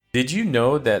Did you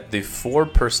know that the four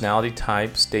personality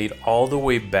types date all the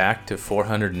way back to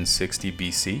 460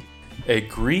 BC? A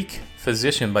Greek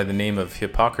physician by the name of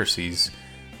Hippocrates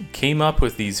came up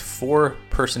with these four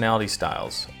personality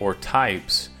styles or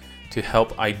types to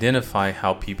help identify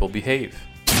how people behave.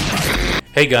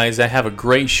 Hey guys, I have a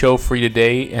great show for you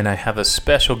today, and I have a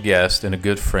special guest and a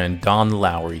good friend, Don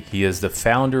Lowry. He is the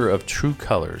founder of True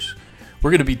Colors.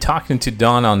 We're going to be talking to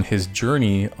Don on his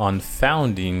journey on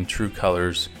founding True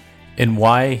Colors and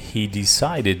why he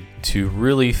decided to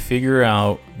really figure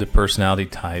out the personality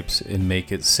types and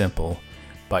make it simple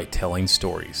by telling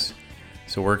stories.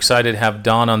 So we're excited to have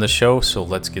Don on the show, so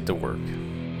let's get to work.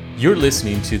 You're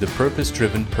listening to the Purpose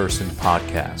Driven Person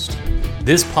podcast.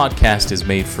 This podcast is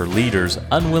made for leaders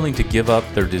unwilling to give up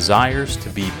their desires to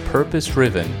be purpose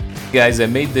driven. Guys, I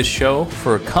made this show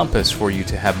for a compass for you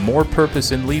to have more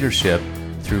purpose in leadership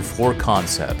through four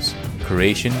concepts: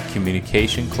 creation,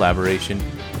 communication, collaboration,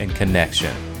 and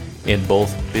connection in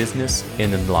both business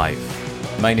and in life.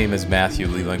 My name is Matthew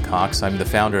Leland Cox. I'm the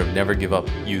founder of Never Give Up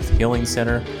Youth Healing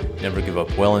Center, Never Give Up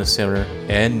Wellness Center,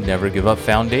 and Never Give Up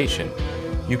Foundation.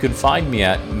 You can find me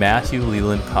at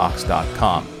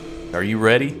MatthewLelandCox.com. Are you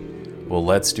ready? Well,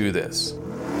 let's do this.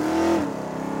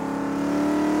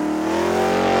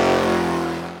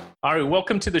 All right,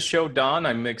 welcome to the show, Don.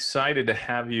 I'm excited to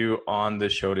have you on the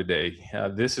show today.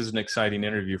 This is an exciting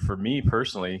interview for me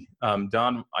personally.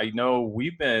 Don, I know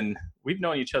we've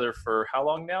known each other for how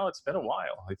long now? It's been a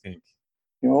while, I think.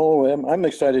 I'm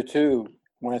excited too,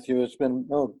 Matthew. It's been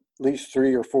at least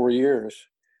 3 or 4 years.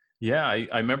 Yeah,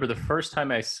 I remember the first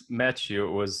time I met you,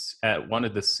 it was at one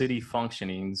of the city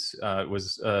functionings. I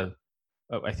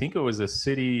think it was a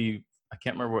city, I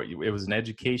can't remember it was an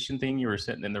education thing. You were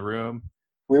sitting in the room.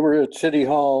 We were at City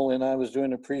Hall, and I was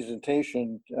doing a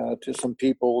presentation to some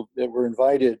people that were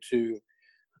invited to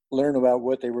learn about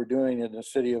what they were doing in the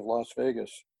city of Las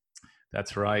Vegas.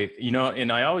 That's right.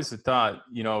 And I always thought,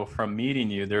 from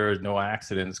meeting you, there are no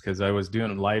accidents, because I was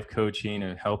doing life coaching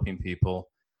and helping people.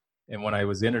 And when I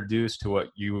was introduced to what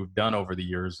you've done over the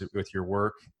years with your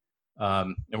work,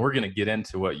 and we're going to get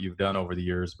into what you've done over the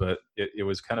years, but it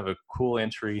was kind of a cool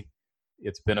entry.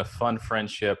 It's been a fun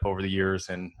friendship over the years,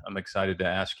 and I'm excited to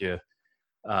ask you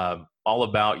all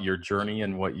about your journey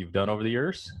and what you've done over the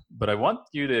years. But I want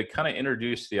you to kind of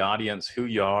introduce the audience who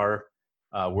you are,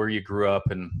 where you grew up,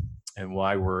 and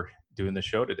why we're doing the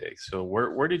show today. So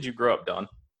where did you grow up, Don?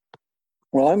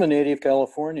 Well, I'm a native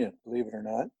Californian, believe it or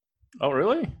not. Oh,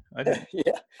 really?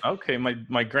 Yeah. Okay, my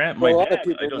dad. A lot of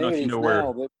people I don't know if you know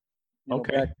now, where. but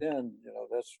Okay. back then,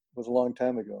 that was a long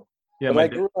time ago. Yeah, but my I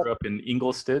dad grew up in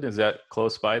Inglewood. Is that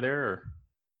close by there,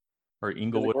 or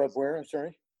Inglewood? Where? I'm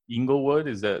sorry. Inglewood,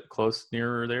 is that close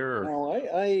near there? Or? No,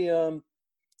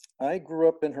 I grew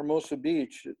up in Hermosa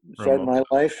Beach. Started my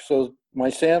life, so my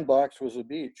sandbox was a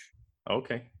beach.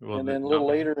 Okay. Well, and then a little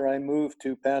later, I moved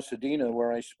to Pasadena,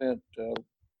 where I spent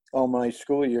all my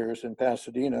school years in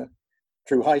Pasadena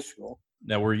through high school.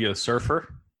 Now, were you a surfer?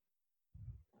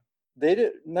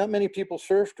 Not many people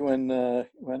surfed when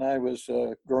I was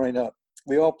growing up.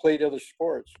 We all played other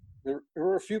sports. There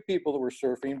were a few people that were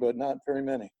surfing, but not very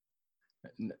many.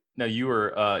 Now, you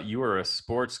were a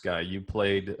sports guy. You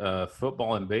played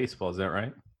football and baseball. Is that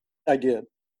right? I did.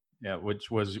 Yeah.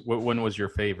 When was your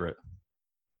favorite?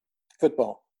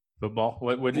 Football. Football.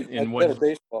 I was a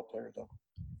baseball player though.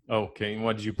 Okay. And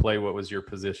what did you play? What was your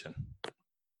position?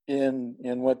 In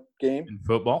what game? In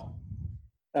football.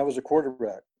 I was a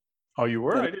quarterback. Oh, you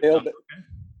were? Okay.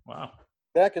 Wow.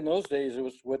 Back in those days, it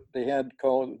was what they had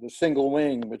called the single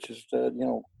wing, which is,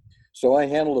 so I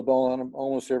handled the ball on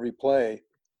almost every play.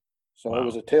 So I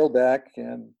was a tailback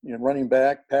and running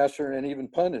back, passer, and even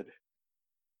punted.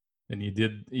 And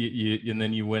and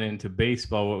then you went into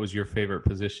baseball. What was your favorite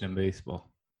position in baseball?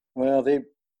 Well,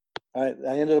 I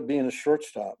ended up being a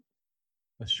shortstop.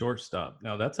 A shortstop.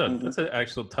 Now that's an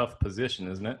actual tough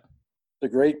position, isn't it? It's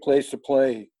a great place to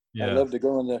play. Yeah. I love to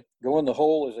go in the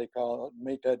hole, as they call it,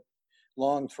 make that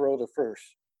long throw to first.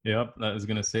 Yep, I was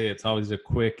gonna say it's always a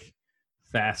quick,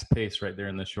 fast pace right there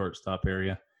in the shortstop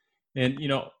area. And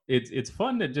it's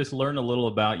fun to just learn a little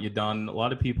about you, Don. A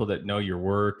lot of people that know your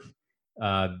work,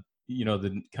 the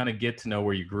kind of get to know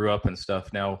where you grew up and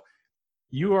stuff. Now,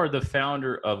 you are the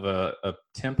founder of a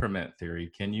temperament theory.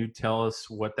 Can you tell us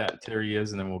what that theory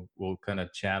is, and then we'll kind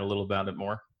of chat a little about it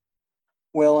more?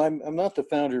 Well, I'm not the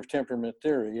founder of temperament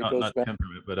theory. Not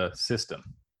temperament, but a system.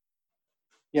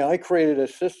 Yeah, I created a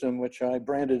system which I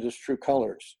branded as True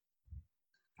Colors.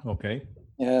 Okay.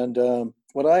 And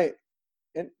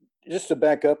just to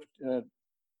back up to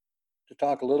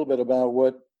talk a little bit about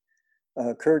what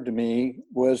occurred to me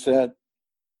was that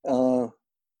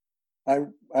I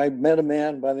I met a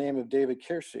man by the name of David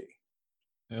Kiersey,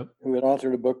 Yep. who had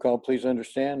authored a book called Please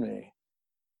Understand Me.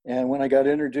 And when I got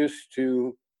introduced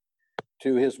to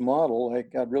his model, I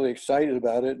got really excited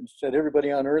about it and said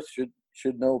everybody on Earth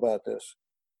should know about this.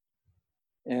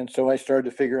 And so I started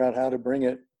to figure out how to bring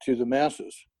it to the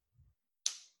masses.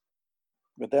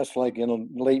 But that's like in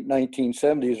the late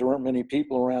 1970s, there weren't many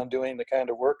people around doing the kind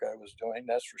of work I was doing,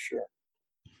 that's for sure.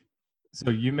 So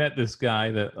you met this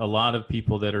guy that a lot of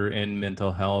people that are in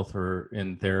mental health or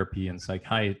in therapy and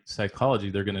psychology,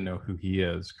 they're going to know who he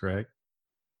is, correct?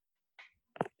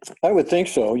 I would think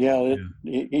so, yeah.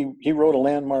 Yeah. He wrote a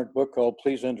landmark book called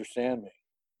Please Understand Me.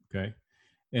 Okay.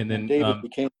 And then David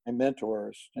became my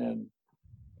mentor, and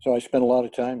so I spent a lot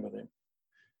of time with him.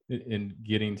 in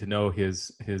getting to know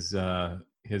his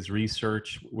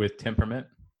research with temperament.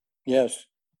 Yes.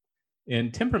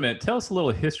 And temperament, tell us a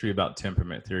little history about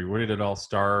temperament theory. Where did it all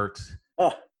start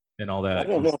and all that? I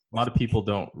don't know. A lot of people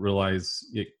don't realize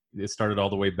it started all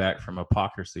the way back from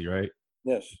hypocrisy, right?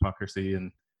 Yes. Hypocrisy.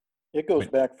 And it goes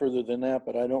back further than that,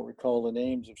 but I don't recall the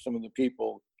names of some of the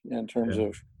people in terms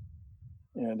of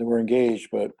that were engaged,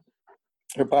 but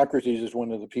Hippocrates is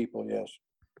one of the people, yes.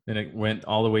 Then it went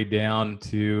all the way down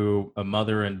to a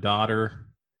mother and daughter,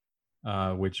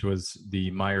 which was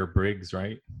the Myers-Briggs,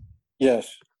 right?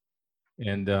 Yes.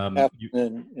 And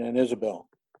and Isabel.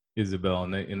 Isabel,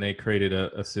 and they created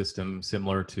a system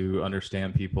similar to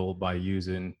understand people by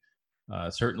using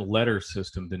a certain letter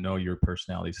system to know your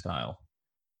personality style.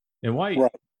 And why?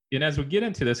 Right. And as we get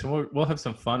into this, and we'll have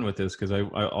some fun with this because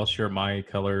I'll share my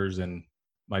colors and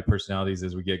my personalities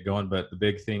as we get going. But the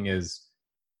big thing is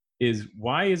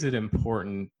why is it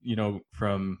important,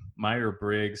 from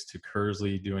Myers-Briggs to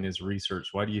Kersley doing his research?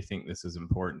 Why do you think this is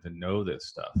important to know this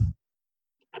stuff?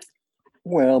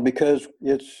 Well, because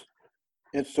it's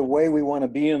the way we want to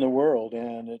be in the world,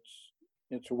 and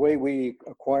it's a way we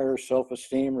acquire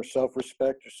self-esteem or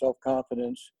self-respect or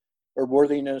self-confidence or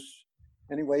worthiness.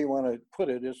 Any way you want to put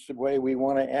it, it's the way we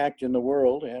want to act in the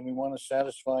world, and we want to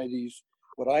satisfy these,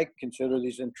 what I consider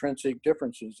these intrinsic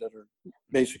differences that are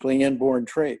basically inborn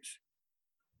traits.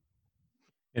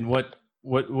 And what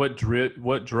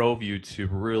drove you to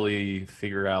really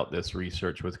figure out this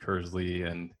research with Kersley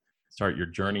and start your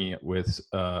journey with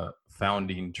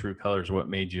founding True Colors? What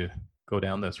made you go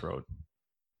down this road?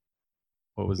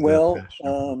 What was the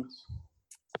passion?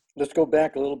 Let's go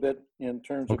back a little bit in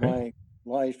terms of my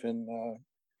life. And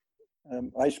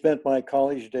I spent my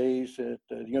college days at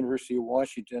the University of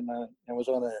Washington. I was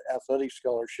on an athletic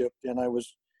scholarship, and I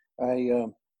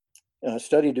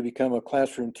studied to become a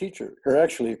classroom teacher, or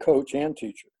actually a coach and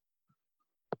teacher.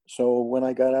 So when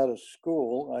I got out of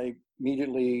school, I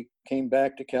immediately came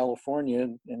back to California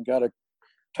and got a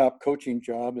top coaching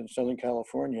job in Southern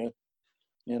California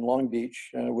in Long Beach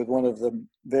with one of the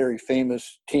very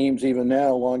famous teams, even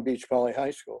now, Long Beach Poly High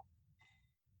School.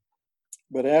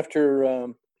 But after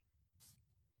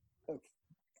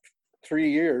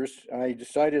 3 years, I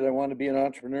decided I wanted to be an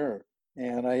entrepreneur.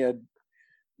 And I had,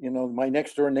 my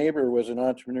next door neighbor was an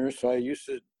entrepreneur. So I used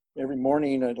to, every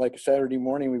morning, like a Saturday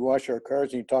morning, we wash our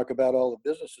cars and he'd talk about all the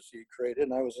businesses he created,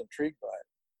 and I was intrigued by it.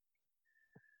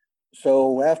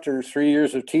 So after 3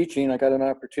 years of teaching, I got an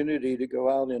opportunity to go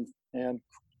out and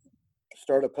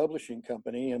start a publishing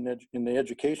company in the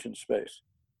education space.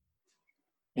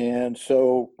 And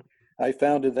so I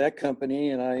founded that company,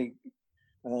 and I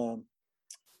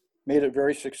made it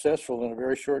very successful in a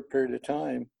very short period of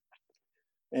time.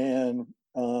 And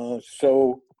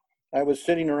so I was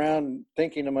sitting around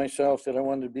thinking to myself that I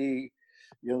wanted to be,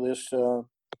 this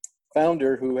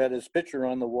founder who had his picture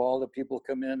on the wall that people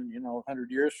come in, 100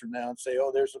 years from now and say,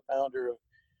 oh, there's the founder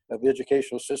of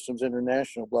Educational Systems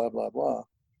International, blah, blah, blah.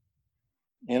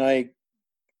 And I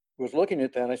was looking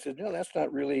at that, and I said, no, that's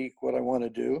not really what I want to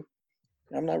do.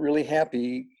 I'm not really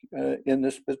happy in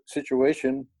this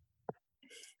situation.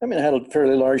 I mean, I had a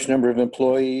fairly large number of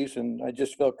employees, and I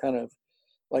just felt kind of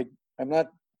like I'm not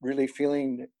really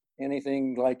feeling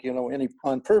anything like, any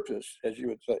on purpose, as you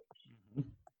would say. Mm-hmm.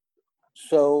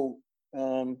 So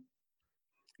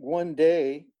one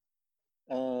day,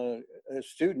 a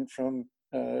student from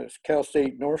Cal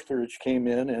State Northridge came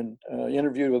in and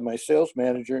interviewed with my sales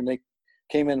manager, and they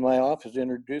came into my office,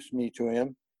 introduced me to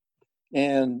him,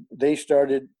 and they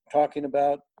started talking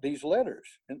about these letters.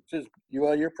 And it says,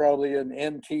 well, you're probably an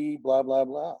NT, blah, blah,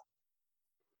 blah.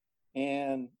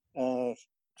 And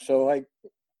so I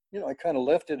kind of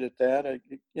left it at that. It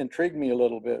intrigued me a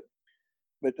little bit.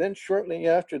 But then shortly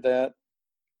after that,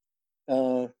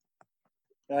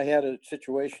 I had a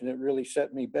situation that really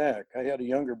set me back. I had a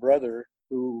younger brother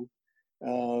who,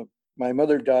 my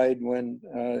mother died when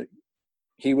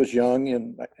he was young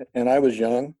and I was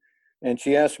young, and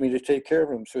she asked me to take care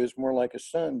of him. So he was more like a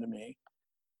son to me.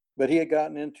 But he had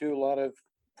gotten into a lot of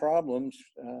problems,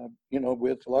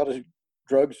 with a lot of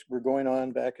drugs were going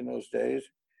on back in those days.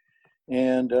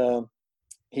 And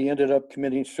he ended up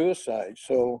committing suicide.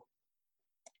 So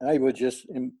I would just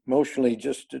emotionally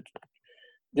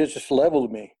it just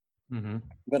leveled me. Mm-hmm.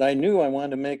 But I knew I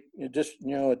wanted to make it just,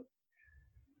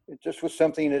 it just was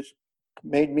something that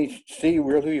made me see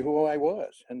really who I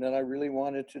was. And that I really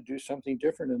wanted to do something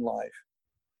different in life.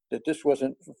 That this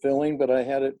wasn't fulfilling, but I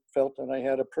felt that I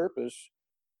had a purpose,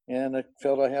 and I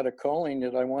felt I had a calling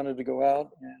that I wanted to go out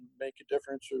and make a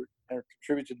difference or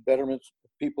contribute to the betterment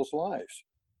of people's lives.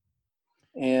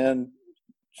 And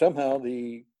somehow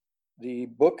the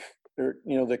book, or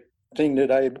the thing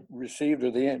that I received,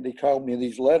 or they called me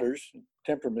these letters,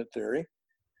 temperament theory,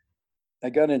 I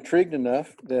got intrigued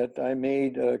enough that I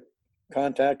made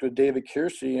contact with David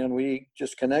Keirsey, and we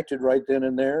just connected right then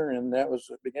and there, and that was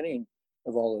the beginning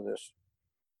of all of this.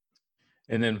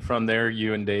 And then from there,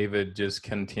 you and David just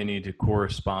continued to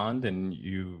correspond, and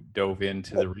you dove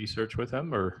into the research with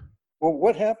him, or? Well,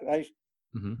 what happened?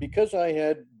 Mm-hmm. Because I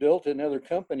had built another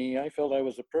company, I felt I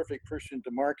was the perfect person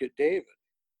to market David.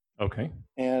 Okay.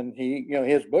 And he,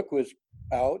 his book was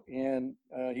out, and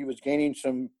he was gaining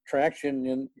some traction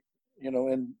in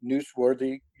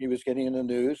newsworthy. He was getting in the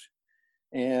news,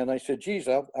 and I said, "Geez,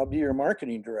 I'll be your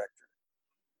marketing director."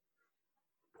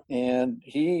 And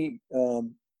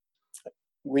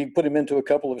we put him into a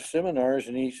couple of seminars,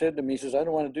 and he said to me, he says, "I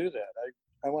don't want to do that.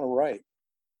 I want to write."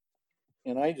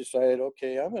 And I decided,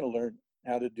 okay, I'm going to learn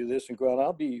how to do this and go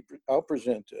out. I'll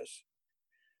present this.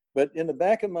 But in the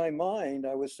back of my mind,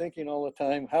 I was thinking all the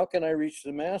time, how can I reach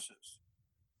the masses?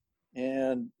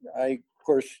 And of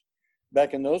course,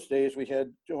 back in those days, we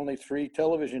had only 3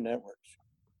 television networks.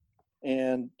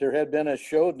 And there had been a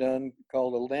show done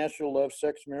called the National Love,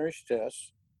 Sex, Marriage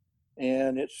Test,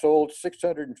 and it sold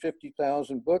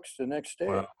 650,000 books the next day.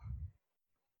 Wow.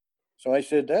 So I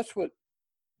said, that's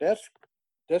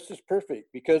just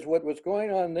perfect, because what was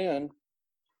going on then,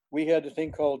 we had a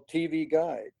thing called TV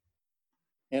Guide.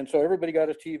 And so everybody got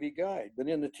a TV Guide. But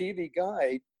in the TV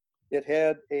Guide, it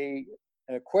had a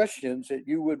questions that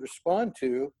you would respond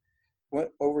to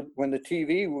when the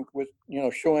TV was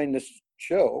showing this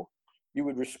show. You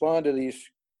would respond to these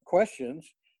questions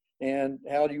and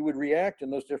how you would react in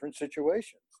those different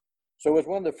situations. So it was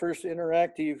one of the first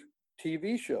interactive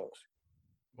TV shows.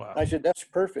 Wow. I said, that's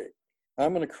perfect.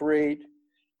 I'm going to create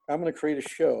a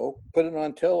show, put it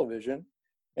on television,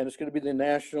 and it's going to be the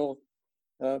National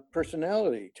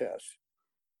Personality Test.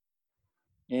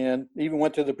 And even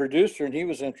went to the producer, and he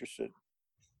was interested.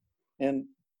 And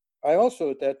I also,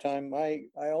 at that time, I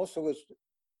also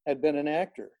had been an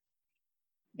actor.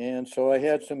 And so I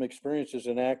had some experience as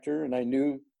an actor, and I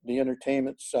knew the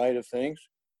entertainment side of things.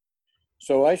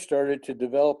 So I started to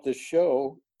develop this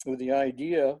show with the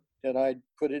idea that I'd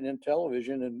put it in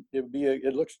television, and it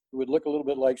would look a little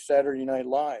bit like Saturday Night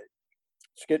Live,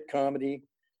 skit comedy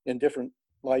in different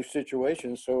life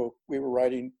situations. So we were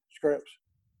writing scripts.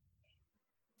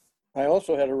 I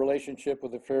also had a relationship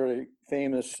with a fairly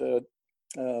famous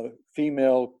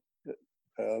female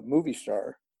movie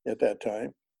star at that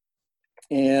time.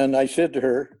 And I said to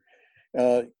her,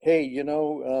 hey,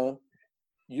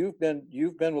 you've been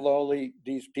with all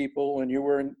these people, and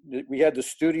we had the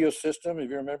studio system. If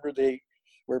you remember,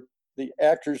 where the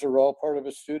actors are all part of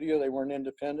a studio, they weren't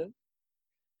independent.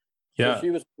 Yeah. So she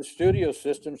was the studio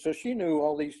system. So she knew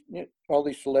all these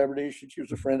celebrities. She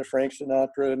was a friend of Frank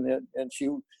Sinatra, and she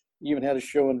even had a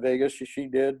show in Vegas. She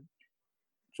did.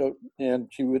 So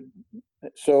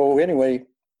anyway,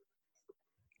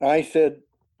 I said,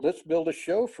 let's build a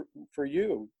show for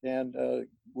you, and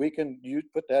you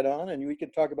put that on, and we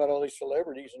can talk about all these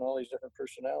celebrities and all these different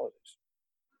personalities.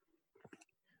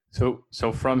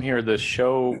 So from here, the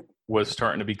show was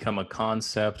starting to become a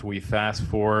concept. We fast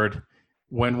forward.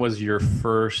 When was your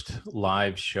first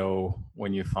live show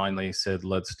when you finally said,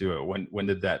 let's do it? When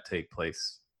did that take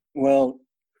place? Well,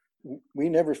 we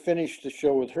never finished the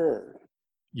show with her.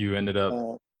 You ended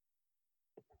up...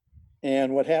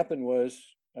 and what happened was,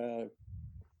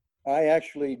 I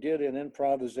actually did an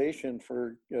improvisation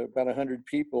for about 100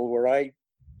 people where I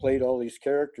played all these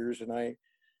characters, and I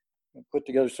put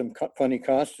together some funny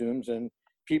costumes, and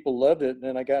people loved it. And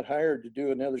then I got hired to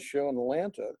do another show in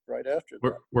Atlanta right after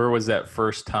that. Where was that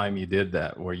first time you did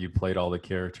that, where you played all the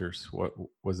characters? What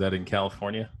was that, in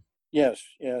California? Yes,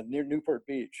 yeah, near Newport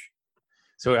Beach.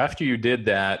 So after you did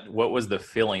that, what was the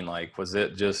feeling like? Was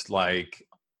it just like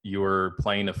you were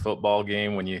playing a football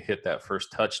game when you hit that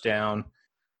first touchdown?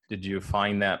 Did you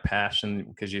find that passion?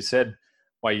 Because you said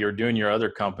while you were doing your other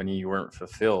company, you weren't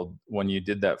fulfilled. When you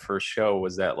did that first show,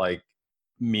 was that like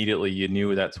immediately you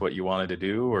knew that's what you wanted to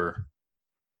do, or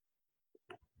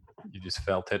you just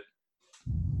felt it?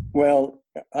 Well,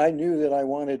 I knew that I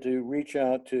wanted to reach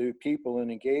out to people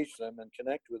and engage them and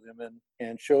connect with them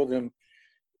and show them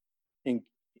and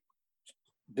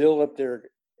build up their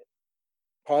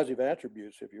positive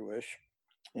attributes, if you wish,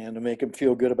 and to make them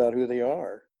feel good about who they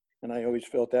are. And I always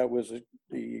felt that was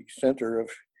the center of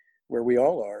where we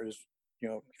all are, is,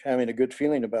 having a good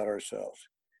feeling about ourselves.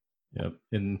 Yep.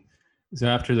 And so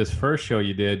after this first show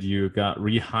you did, you got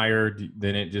rehired,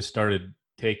 then it just started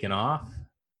taking off?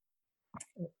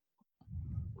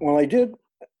 Well, I did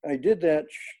that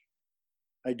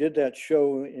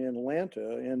show in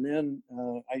Atlanta, and then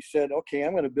I said, okay,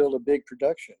 I'm going to build a big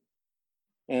production.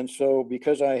 And so,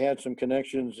 because I had some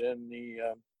connections in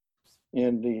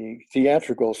the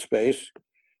theatrical space,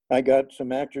 I got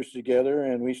some actors together,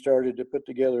 and we started to put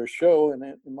together a show. And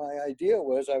my idea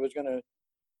was I was going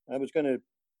to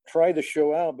try the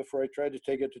show out before I tried to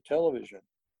take it to television.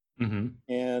 Mm-hmm.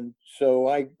 And so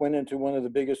I went into one of the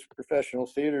biggest professional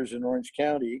theaters in Orange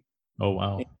County. Oh,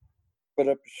 wow. Put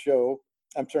up a show.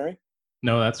 I'm sorry?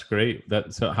 No, that's great.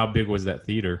 So how big was that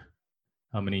theater?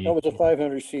 How many? That was a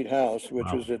 500-seat house,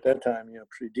 which was at that time,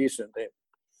 pretty decent.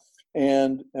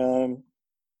 And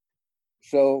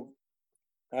so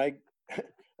I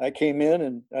came in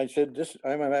and I said,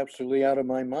 I'm absolutely out of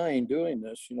my mind doing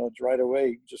this. It's right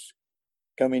away, just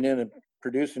coming in and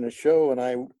producing a show. And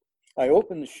I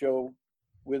opened the show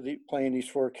with playing these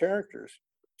 4 characters,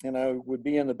 and I would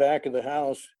be in the back of the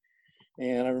house,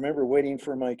 and I remember waiting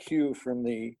for my cue from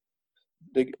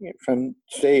from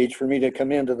stage for me to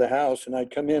come into the house, and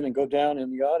I'd come in and go down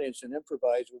in the audience and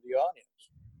improvise with the audience.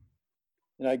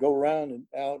 And I'd go around and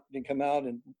out and come out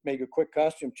and make a quick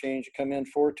costume change, come in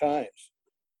 4 times.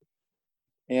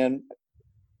 And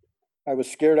I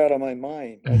was scared out of my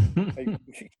mind.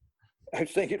 I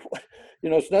was thinking,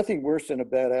 it's nothing worse than a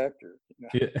bad actor.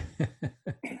 Yeah.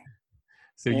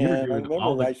 So you were doing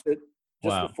all the... I said,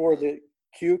 just before the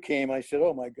cue came, I said,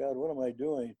 oh my God, what am I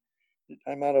doing?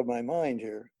 I'm out of my mind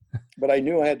here. But I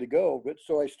knew I had to go.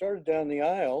 So I started down the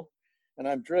aisle, and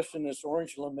I'm dressed in this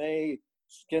orange lame,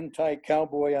 skin-tight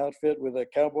cowboy outfit with a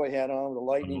cowboy hat on, with a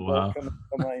lightning bolt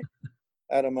coming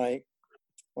out of my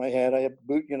head. I had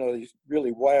these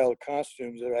really wild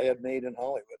costumes that I had made in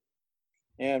Hollywood.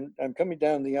 And I'm coming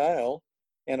down the aisle,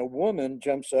 and a woman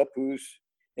jumps up who's,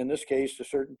 in this case, a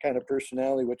certain kind of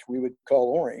personality, which we would call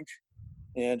orange.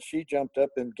 And she jumped up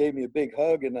and gave me a big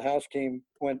hug, and the house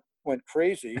went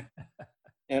crazy.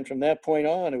 And from that point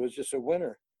on, it was just a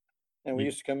winner. And we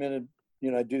used to come in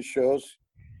and, I'd do shows.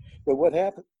 But what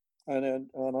happened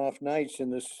on off nights in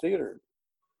this theater?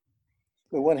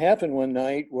 But what happened one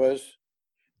night was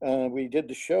we did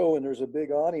the show, and there was a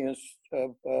big audience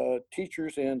of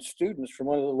teachers and students from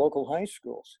one of the local high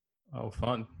schools. Oh,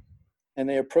 fun. And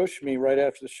they approached me right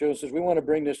after the show and says, we want to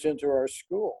bring this into our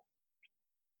school.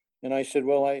 And I said,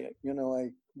 well, I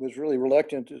was really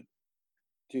reluctant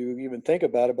to even think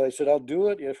about it, but I said, I'll do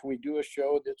it if we do a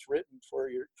show that's written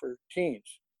for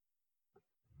teens.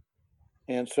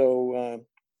 And so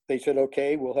they said,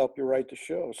 okay, we'll help you write the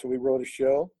show. So we wrote a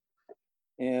show,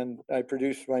 and I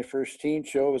produced my first teen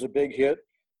show. It was a big hit.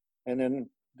 And then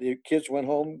the kids went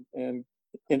home and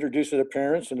introduced it to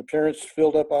parents, and the parents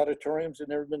filled up auditoriums that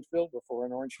never been filled before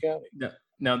in Orange County.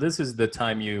 Now this is the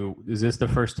time is this the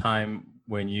first time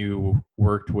when you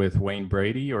worked with Wayne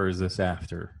Brady, or is this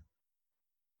after?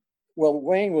 Well,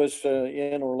 Wayne was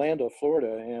in Orlando,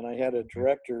 Florida, and I had a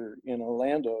director in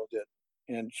Orlando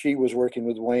and she was working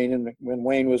with Wayne, and when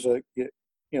Wayne was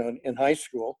in high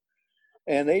school,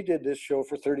 and they did this show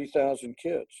for 30,000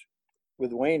 kids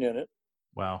with Wayne in it.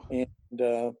 Wow. And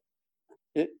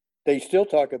they still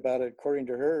talk about it, according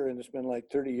to her, and it's been like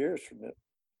 30 years from it.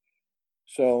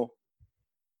 So,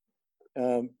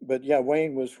 but yeah,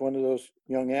 Wayne was one of those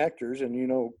young actors,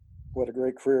 and what a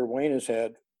great career Wayne has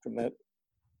had from that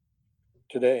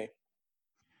today.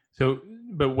 So,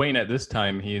 but Wayne at this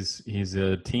time, he's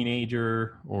a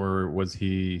teenager, or was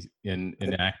he in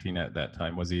acting at that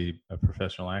time? Was he a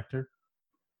professional actor?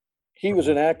 He was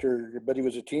an actor, but he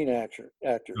was a teen actor,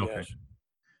 okay. Yes.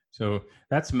 So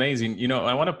that's amazing.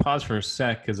 I want to pause for a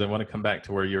sec because I want to come back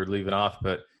to where you're leaving off.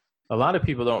 But a lot of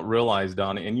people don't realize,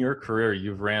 Don, in your career,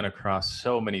 you've ran across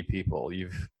so many people. You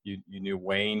knew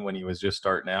Wayne when he was just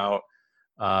starting out.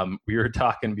 We were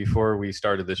talking before we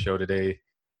started the show today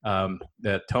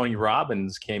that Tony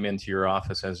Robbins came into your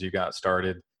office as you got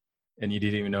started, and you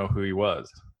didn't even know who he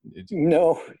was.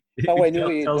 No. How I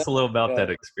knew tell us a little about that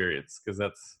experience, because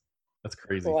that's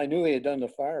crazy. Well, I knew he had done the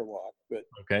Firewalk, but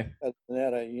okay. other than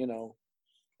that,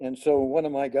 And so one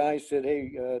of my guys said,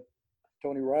 "Hey,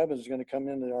 Tony Robbins is going to come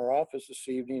into our office this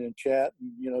evening and chat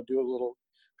and, do a little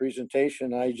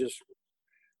presentation." I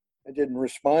didn't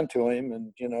respond to him.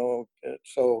 And,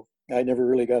 so I never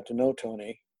really got to know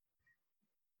Tony.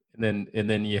 And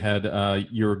then you had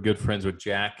you were good friends with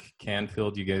Jack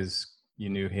Canfield. You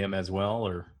knew him as well,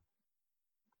 or?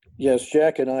 Yes,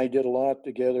 Jack and I did a lot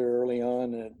together early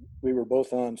on, and we were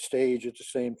both on stage at the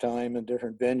same time in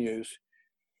different venues.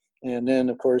 And then,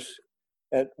 of course,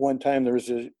 at one time there was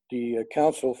the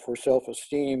Council for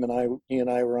Self-Esteem, and he and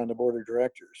I were on the board of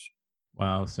directors.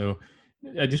 Wow. So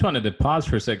I just wanted to pause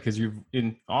for a sec, because you've,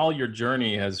 in all your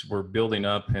journey as we're building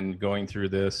up and going through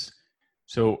this.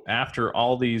 So after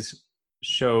all these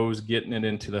shows, getting it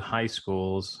into the high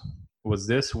schools, was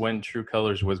this when True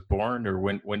Colors was born, or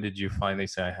when did you finally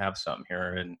say, I have something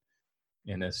here,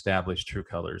 and establish True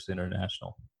Colors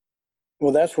International?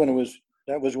 Well, that was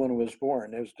when it was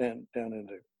born. It was down in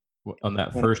on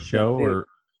that first show, or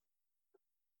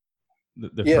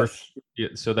the yes. first. Yeah,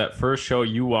 so that first show,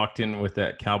 you walked in with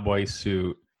that cowboy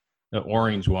suit, the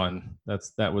orange one.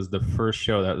 That was the first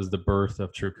show. That was the birth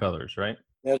of True Colors, right?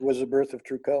 That was the birth of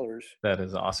True Colors. That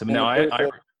is awesome. And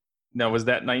Now, was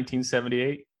that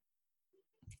 1978?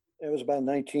 It was about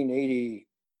 1980.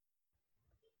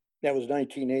 That was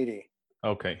 1980.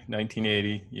 Okay,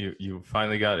 1980. You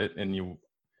finally got it, and you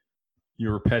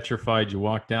were petrified. You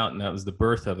walked out, and that was the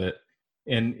birth of it.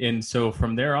 And so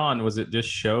from there on, was it just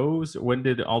shows? When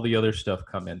did all the other stuff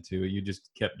come into? You just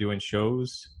kept doing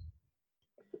shows?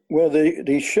 Well,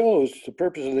 the shows, the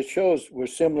purpose of the shows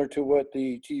was similar to what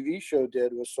the TV show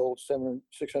did, was sold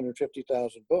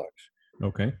 650,000 books.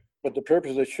 Okay. But the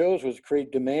purpose of the shows was to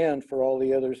create demand for all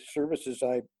the other services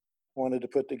I wanted to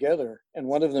put together. And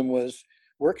one of them was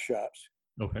workshops.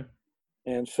 Okay.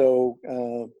 And so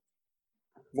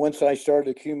once I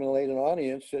started accumulating an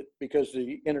audience, because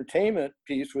the entertainment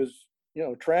piece was,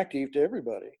 attractive to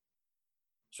everybody.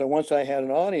 So once I had an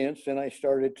audience, then I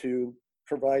started to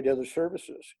provide other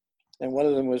services. And one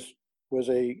of them would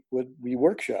be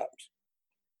workshops,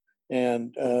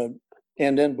 and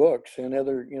then books and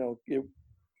other,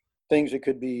 things that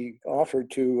could be offered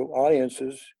to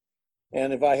audiences.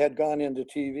 And if I had gone into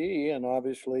TV, and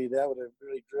obviously that would have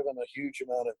really driven a huge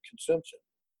amount of consumption.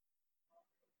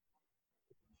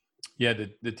 Yeah,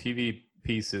 the TV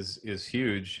piece is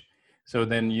huge. So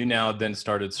then you now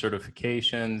started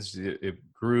certifications. It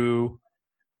grew,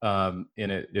 and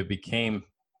it became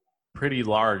pretty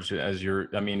large as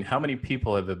how many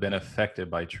people have been affected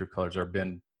by True Colors, or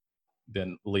been at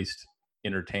least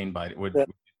entertained by it?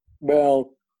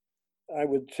 Well, I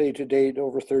would say to date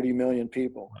over 30 million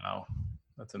people. Wow,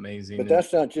 that's amazing. But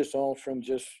that's not just all from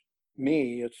just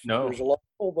me. There's a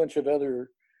whole bunch of other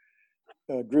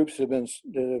groups that have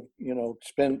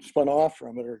spun off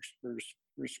from it, or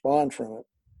respond from it.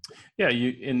 Yeah,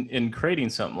 you in creating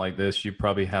something like this, you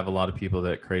probably have a lot of people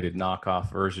that created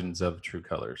knockoff versions of True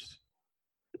Colors.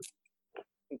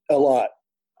 A lot.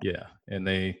 Yeah, and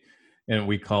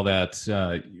we call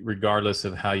that, regardless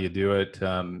of how you do it,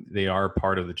 they are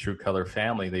part of the True Color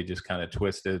family. They just kind of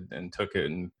twisted and took it,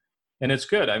 and it's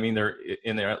good. I mean, they're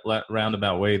in their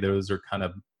roundabout way. Those are kind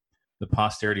of the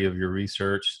posterity of your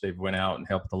research. They've went out and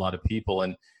helped a lot of people.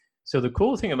 And so the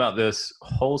cool thing about this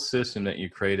whole system that you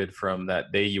created from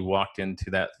that day you walked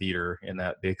into that theater in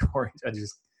that big orange,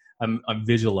 I'm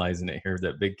visualizing it here,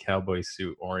 that big cowboy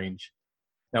suit, orange.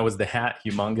 Now, was the hat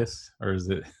humongous, or is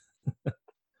it?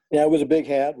 Yeah, it was a big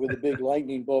hat with a big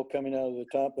lightning bolt coming out of the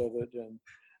top of it, and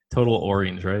total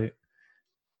orange, right?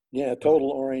 Yeah, total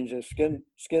orange, a skin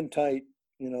tight,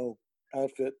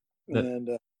 outfit. Then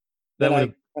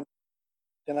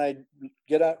I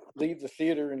get out, leave the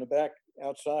theater in the back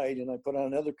outside, and I put on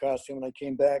another costume, and I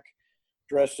came back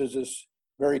dressed as this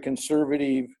very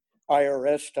conservative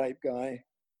IRS type guy.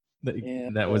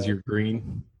 That was your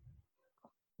green?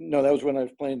 No, that was when I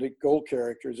was playing the gold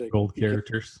characters. Gold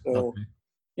characters. So, okay.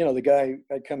 The guy,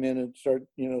 I'd come in and start,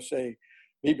 say,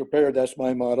 be prepared. That's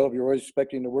my motto. If you're always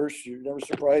expecting the worst, you're never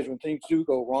surprised when things do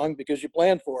go wrong, because you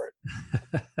plan for it.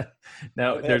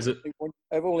 Now,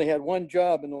 I've only had one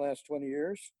job in the last 20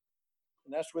 years,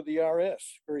 and that's with the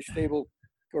IRS, very stable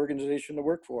organization to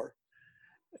work for.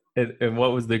 And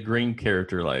what was the green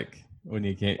character like when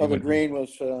you came? The green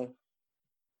was,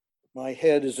 my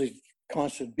head is a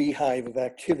constant beehive of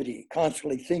activity,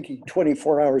 constantly thinking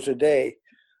 24 hours a day.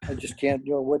 I just can't,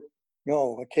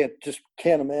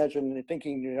 can't imagine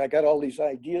thinking. I got all these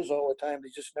ideas all the time. They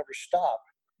just never stop.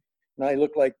 And I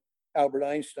look like Albert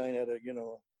Einstein had a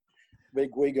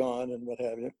big wig on and what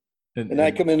have you. And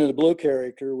I come into the blue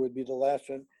character, would be the last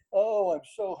one. Oh, I'm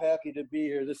so happy to be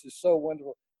here. This is so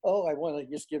wonderful.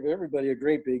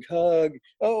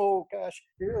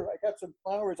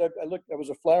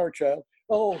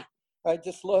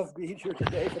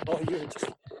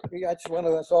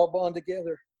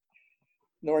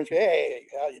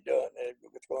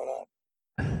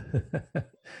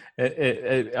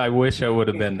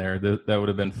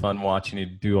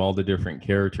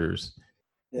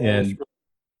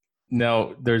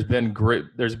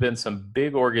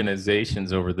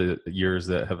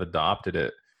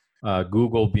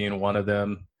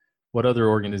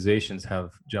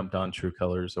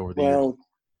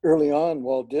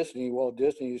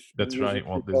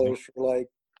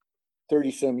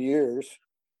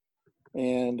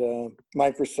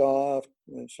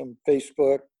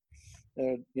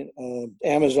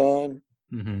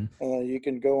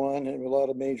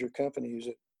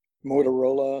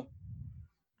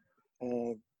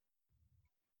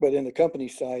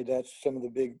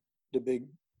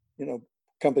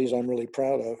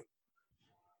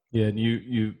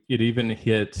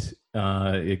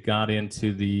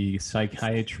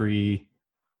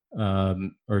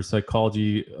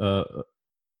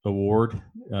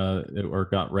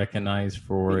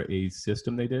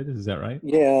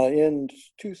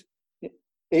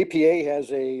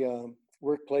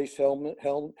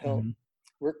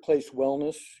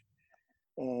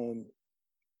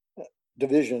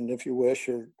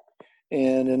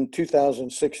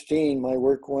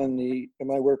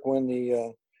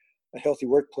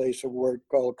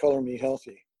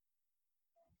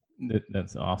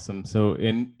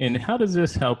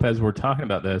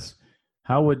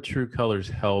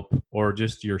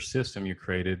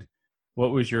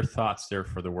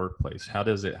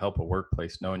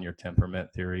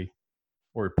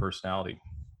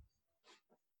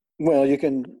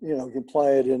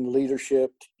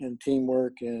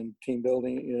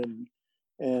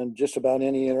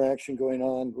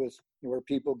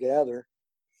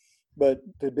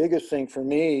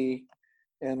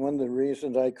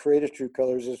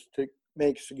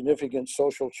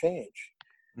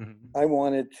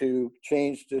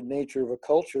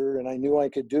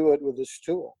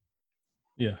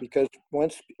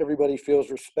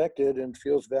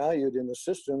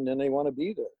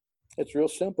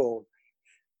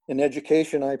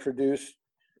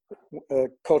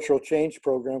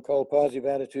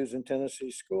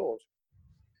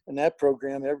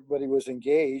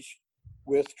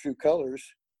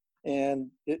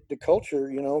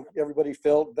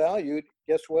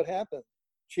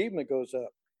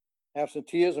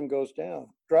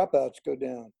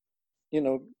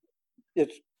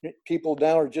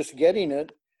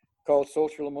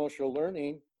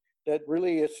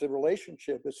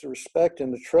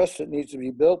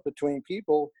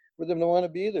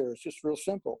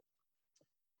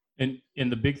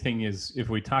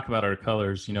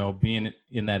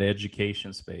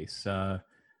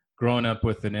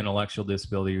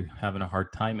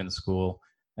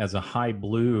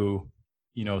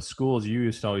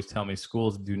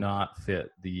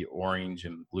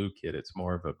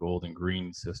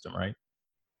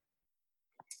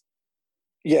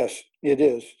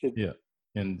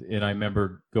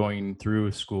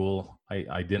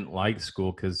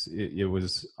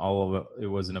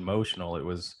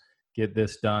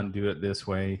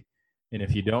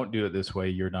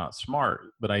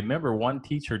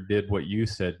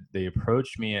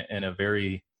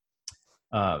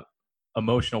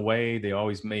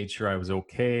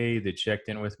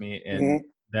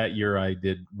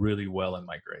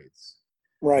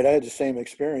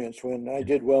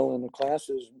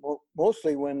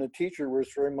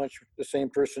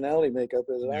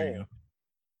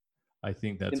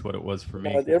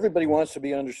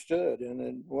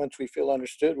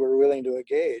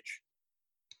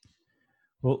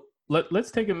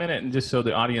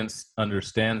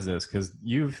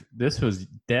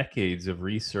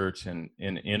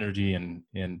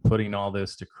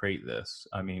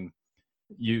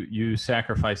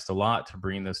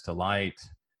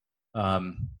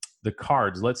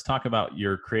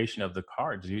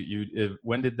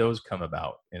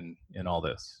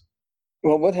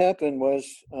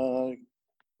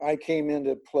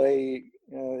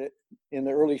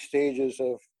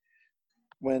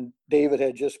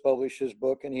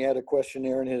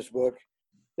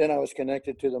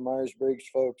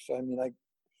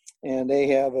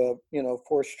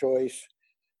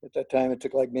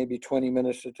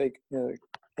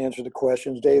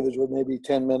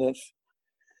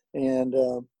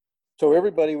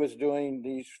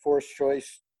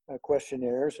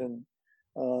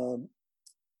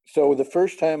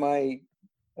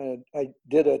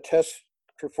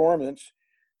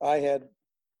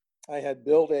 I had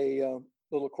built a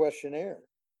little questionnaire.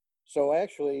 So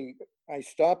actually, I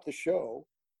stopped the show,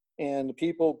 and the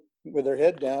people with their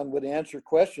head down would answer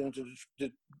questions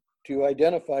to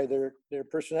identify their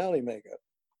personality makeup.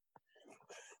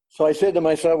 So I said to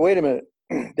myself, "Wait a minute,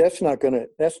 that's not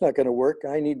gonna work.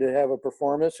 I need to have a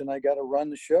performance, and I got to run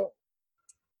the show."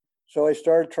 So I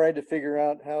started trying to figure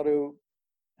out how to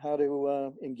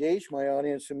engage my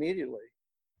audience immediately.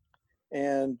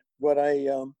 And what I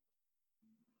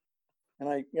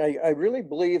really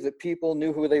believe that people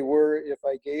knew who they were if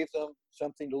I gave them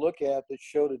something to look at that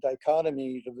showed a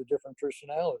dichotomy of the different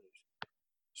personalities.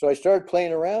 So I started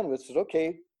playing around with, said,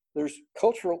 okay, there's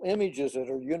cultural images that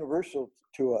are universal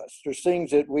to us. There's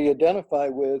things that we identify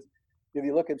with. If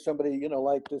you look at somebody,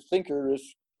 like the thinker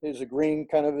is a green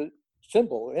kind of a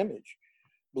symbol, image.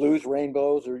 Blues,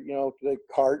 rainbows, or, the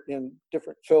heart and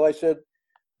different. So I said,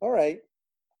 all right,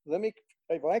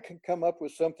 if I can come up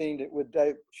with something that would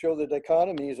show the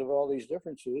dichotomies of all these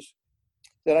differences,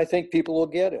 then I think people will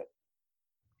get it.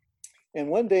 And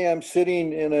one day I'm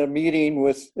sitting in a meeting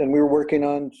and we were working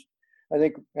on, I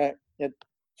think,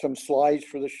 some slides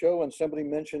for the show, and somebody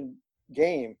mentioned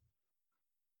game,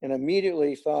 and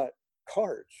immediately thought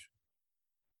cards.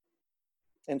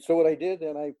 And so what I did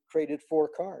then, I created 4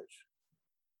 cards,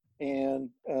 and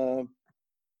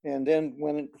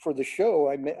then for the show,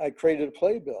 I created a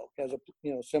playbill as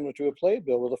similar to a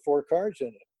playbill with the 4 cards in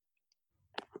it.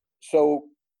 So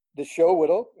the show would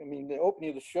open. The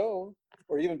opening of the show,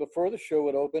 or even before the show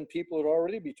would open, people would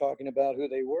already be talking about who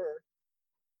they were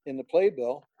in the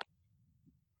playbill.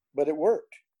 But it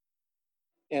worked,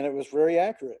 and it was very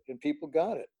accurate, and people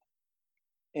got it.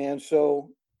 And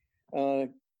so the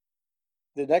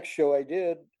next show I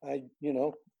did,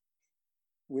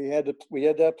 we had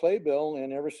that playbill,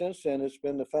 and ever since then, it's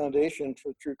been the foundation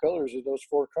for True Colors of those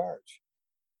 4 cards.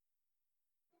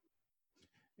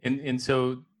 And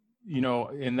so,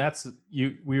 and that's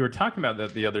we were talking about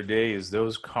that the other day, is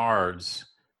those cards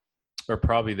are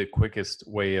probably the quickest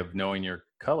way of knowing your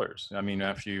colors.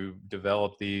 After you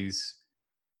develop these,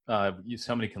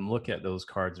 somebody can look at those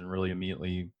cards and really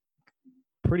immediately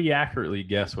pretty accurately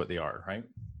guess what they are, right?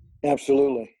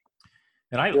 Absolutely.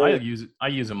 And I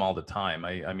use them all the time.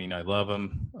 I love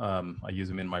them. I use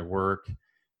them in my work.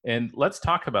 And let's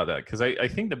talk about that, because I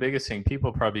think the biggest thing,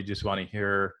 people probably just want to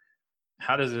hear,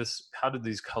 how did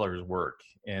these colors work?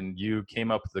 And you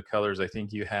came up with the colors. I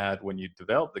think you had, when you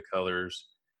developed the colors,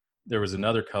 there was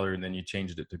another color, and then you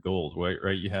changed it to gold,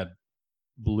 right? You had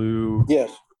blue,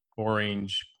 yes,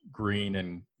 orange, green,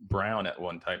 and brown at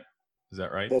one time. Is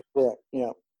that right? That's correct.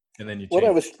 Yeah. And then you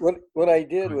changed. What I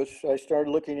did was I started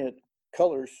looking at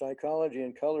colors, psychology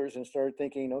and colors, and started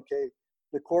thinking, okay,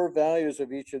 the core values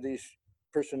of each of these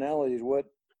personalities, what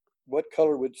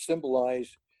color would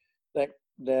symbolize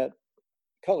that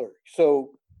color.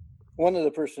 So one of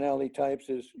the personality types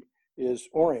is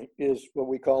orange, is what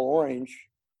we call orange.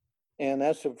 And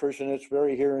that's a person that's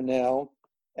very here and now,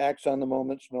 acts on the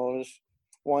moment's notice,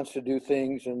 wants to do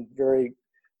things, and very,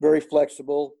 very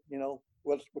flexible.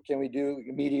 What can we do?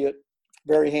 Immediate,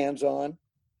 very hands-on.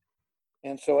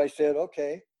 And so I said,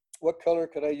 okay, what color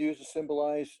could I use to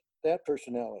symbolize that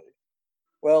personality?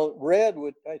 Well, red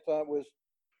I thought was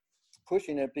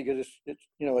pushing it, because it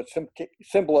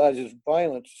symbolizes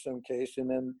violence in some case. And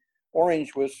then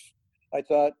orange was, I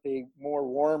thought, a more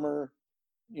warmer,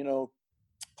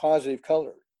 positive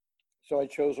color. So I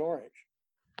chose orange.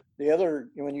 The other,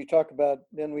 when you talk about,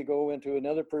 then we go into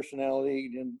another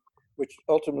personality, which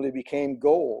ultimately became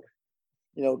gold,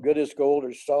 good as gold,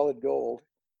 or solid gold.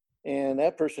 And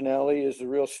that personality is a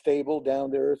real stable,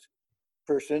 down to earth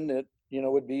person that,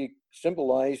 would be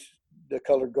symbolized the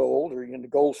color gold, or the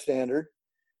gold standard.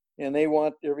 And they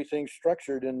want everything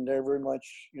structured, and they're very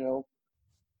much,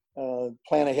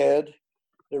 plan ahead.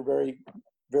 They're very,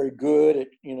 very good at,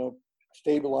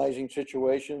 stabilizing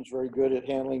situations, very good at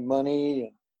handling money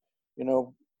and,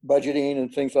 budgeting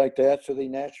and things like that. So they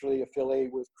naturally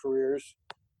affiliate with careers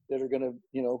that are going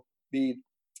to, be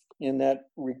in that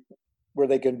where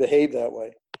they can behave that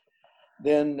way.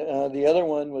 Then the other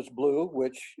one was blue,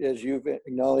 which, as you've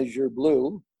acknowledged, you're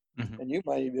blue, and you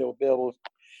might be able to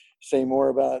say more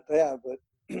about that. But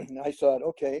I thought,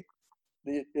 okay,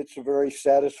 it's a very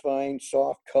satisfying,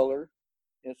 soft color.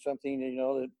 It's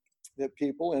something, that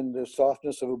people, and the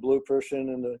softness of a blue person,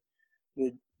 and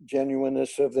the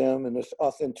genuineness of them, and this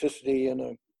authenticity,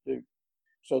 and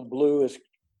so the blue is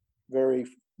very,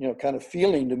 kind of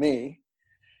feeling to me.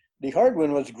 The hard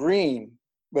one was green,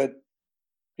 but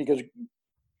because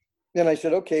then I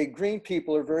said, okay, green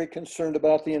people are very concerned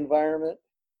about the environment.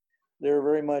 They're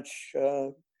very much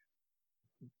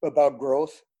about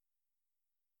growth.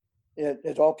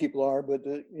 as all people are, but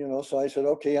so I said,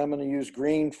 okay, I'm going to use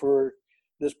green for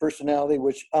this personality,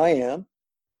 which I am,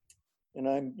 and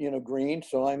I'm green,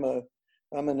 so I'm an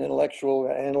intellectual,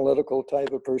 analytical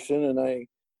type of person, and I'm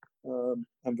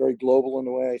very global in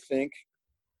the way I think,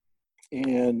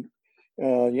 and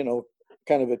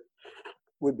kind of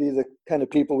would be the kind of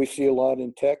people we see a lot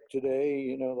in tech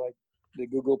today, like the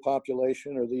Google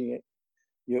population, or there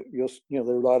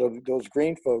are a lot of those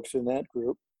green folks in that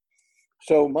group.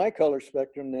 So my color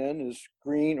spectrum then is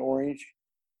green, orange,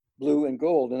 blue, and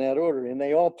gold in that order, and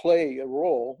they all play a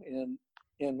role in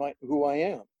who I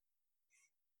am.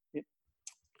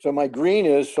 So my green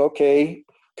is, okay,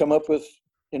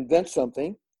 invent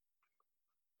something.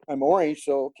 I'm orange,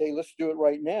 so okay, let's do it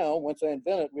right now. Once I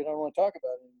invent it, we don't want to talk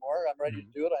about it anymore. I'm ready to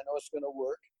do it. I know it's going to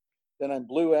work. Then I'm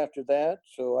blue after that,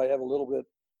 so I have a little bit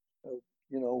of,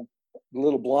 a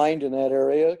little blind in that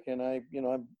area, and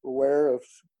I'm aware of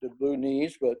the blue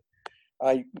needs, but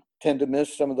I tend to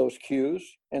miss some of those cues.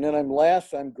 And then I'm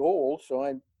gold, so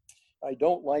I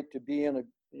don't like to be in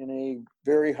a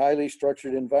very highly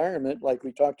structured environment, like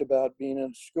we talked about being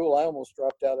in school. I almost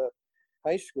dropped out of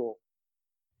high school,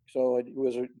 so it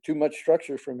was too much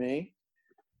structure for me.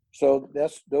 So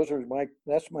that's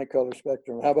my color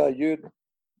spectrum. How about you?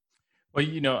 Well,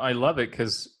 I love it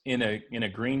because in a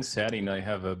green setting, I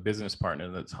have a business partner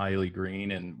that's highly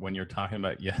green, and when you're talking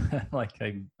about, like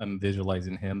I'm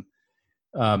visualizing him,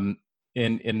 and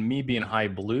me being high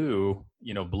blue,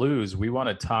 blues, we want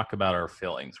to talk about our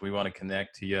feelings. We want to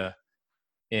connect to you,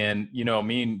 and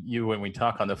me and you, when we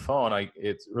talk on the phone,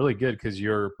 it's really good because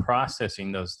you're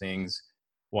processing those things.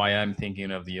 Why I'm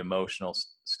thinking of the emotional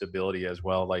stability as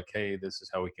well. Like, hey, this is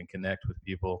how we can connect with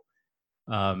people.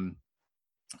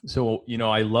 So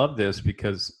I love this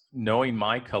because knowing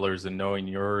my colors and knowing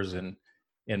yours, and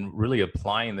really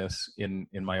applying this in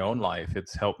my own life,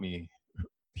 it's helped me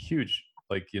huge.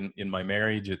 Like in my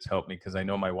marriage, it's helped me because I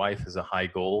know my wife is a high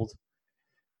gold.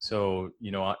 So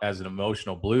as an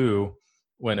emotional blue,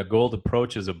 when a gold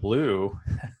approaches a blue,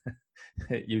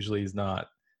 it usually is not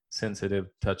sensitive,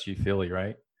 touchy feely,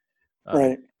 right?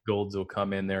 Right. Golds will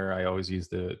come in there. I always use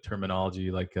the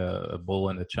terminology like a bull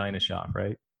in a china shop,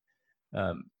 right?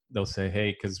 They'll say,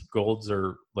 hey, because golds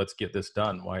are, let's get this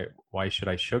done. Why should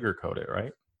I sugarcoat it,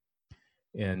 right?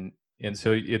 And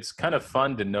so it's kind of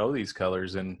fun to know these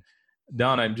colors. And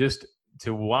Don, I'm just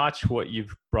to watch what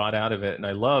you've brought out of it. And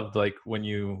I loved like when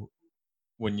you've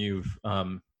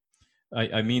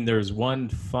I mean, there's one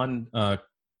fun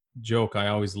joke I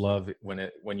always love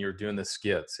when you're doing the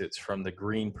skits. It's from the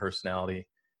green personality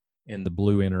and the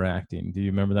blue interacting. Do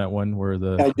you remember that one where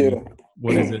I do.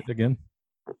 What is it again?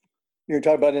 You're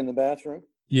talking about in the bathroom?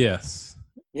 Yes.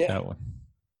 Yeah. That one.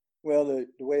 Well, the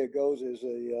way it goes is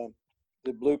the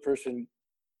blue person,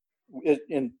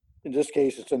 in this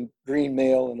case, it's a green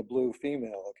male and a blue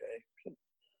female. Okay.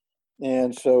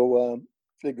 And so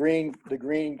the green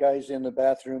guy's in the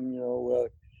bathroom,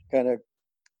 kind of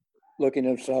looking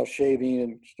at himself, shaving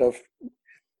and stuff.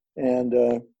 And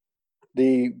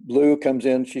the blue comes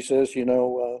in. She says,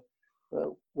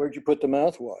 where'd you put the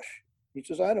mouthwash? He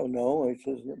says, I don't know. He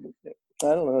says,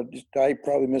 I don't know. I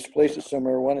probably misplaced it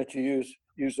somewhere. Why don't you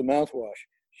use the mouthwash?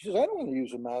 She says, I don't want to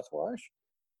use the mouthwash.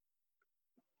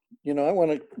 I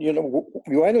want to,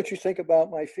 why don't you think about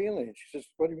my feelings? She says,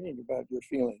 what do you mean about your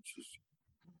feelings?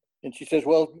 And she says,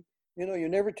 well, you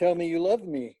never tell me you love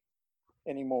me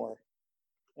anymore.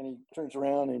 And he turns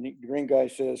around and the green guy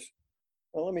says,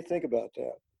 well, let me think about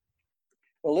that.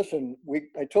 Well, listen,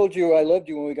 I told you I loved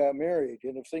you when we got married,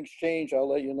 and if things change, I'll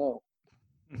let you know.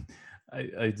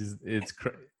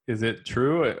 Is it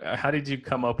true? How did you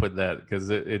come up with that?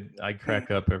 Because I crack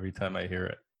up every time I hear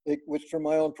it. It was from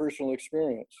my own personal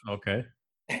experience. Okay.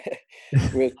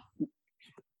 With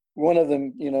one of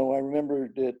them, I remember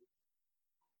that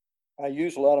I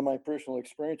used a lot of my personal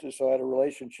experiences. So I had a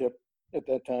relationship at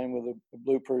that time with a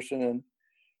blue person,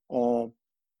 and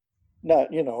not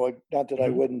that I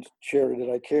wouldn't share that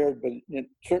I cared, but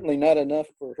certainly not enough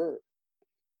for her.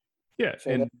 Yeah. So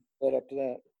that led up to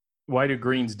that. Why do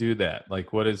greens do that?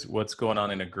 Like, what's going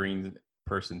on in a green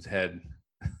person's head?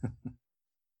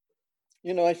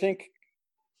 I think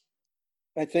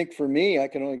for me, I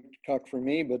can only talk for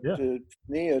me, but to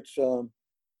me, it's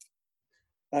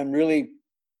I'm really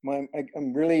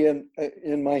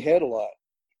in my head a lot,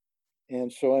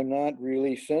 and so I'm not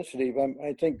really sensitive.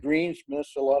 I think greens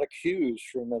miss a lot of cues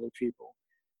from other people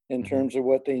in terms of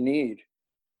what they need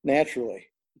naturally,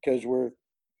 because we're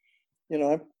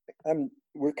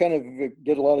kind of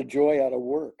get a lot of joy out of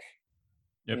work.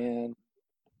 Yep.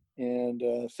 and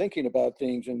thinking about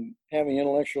things and having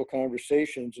intellectual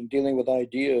conversations and dealing with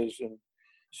ideas and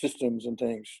systems and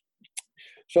things.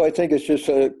 So I think it's just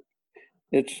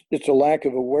it's a lack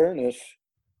of awareness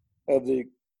of the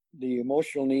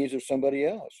emotional needs of somebody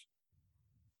else.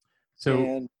 So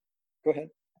And go ahead.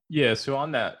 yeah, so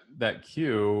on that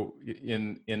cue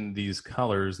in these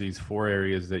colors, these four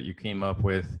areas that you came up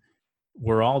with,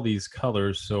 were all these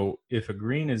colors. So if a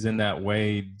green is in that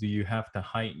way, do you have to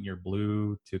heighten your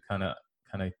blue to kind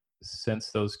of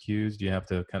sense those cues? Do you have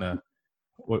to kind of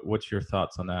what's your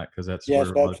thoughts on that? Because that's Yes,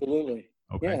 where absolutely.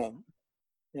 okay. Yeah,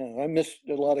 yeah. I missed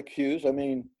a lot of cues. I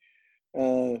mean,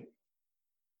 uh,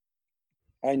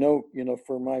 I know,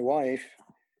 for my wife,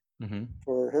 Mm-hmm.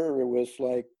 for her, it was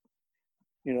like,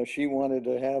 she wanted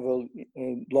to have a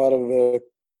lot of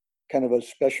kind of a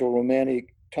special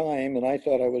romantic time, and I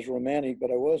thought I was romantic,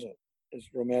 but I wasn't as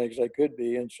romantic as I could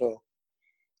be, and so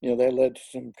that led to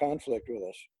some conflict with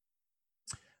us.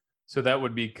 So that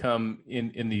would become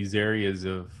in these areas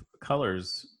of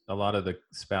colors. A lot of the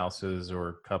spouses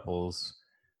or couples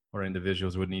or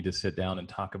individuals would need to sit down and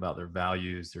talk about their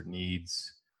values, their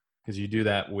needs, because you do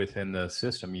that within the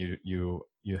system.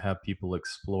 You have people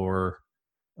explore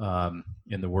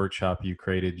in the workshop you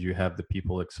created. You have the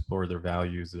people explore their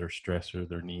values, their stress, or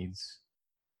their needs.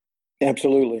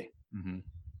 Absolutely. Mm-hmm.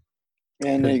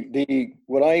 And the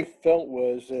what I felt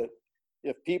was that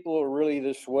if people are really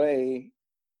this way,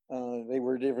 they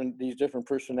were different. These different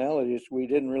personalities. We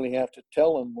didn't really have to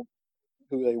tell them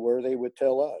who they were; they would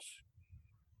tell us.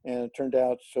 And it turned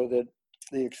out so that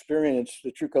the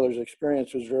True Colors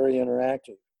experience, was very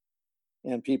interactive,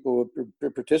 and people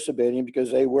were participating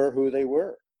because they were who they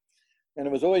were. And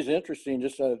it was always interesting.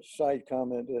 Just a side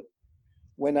comment, that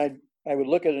when I would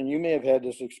look at, and you may have had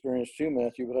this experience too,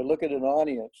 Matthew, but I look at an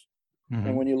audience. Mm-hmm.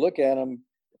 And when you look at them,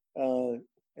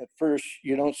 at first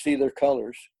you don't see their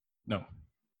colors. No.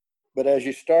 But as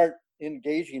you start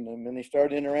engaging them and they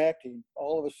start interacting,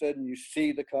 all of a sudden you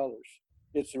see the colors.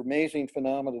 It's an amazing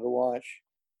phenomenon to watch,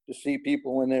 to see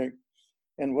people when they're.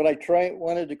 And what I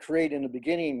wanted to create in the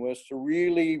beginning was to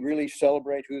really, really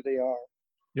celebrate who they are.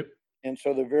 Yep. And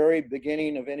so the very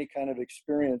beginning of any kind of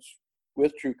experience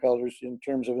with True Colors, in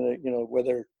terms of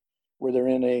whether they're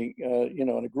in in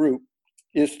a group,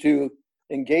 is to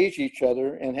engage each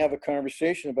other and have a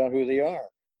conversation about who they are.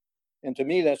 And to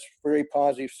me, that's very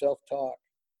positive self-talk.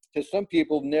 Because some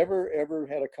people never ever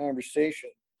had a conversation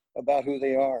about who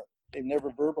they are. They've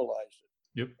never verbalized it.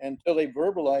 Yep. Until they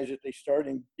verbalize it,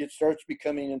 it starts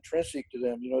becoming intrinsic to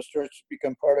them. It starts to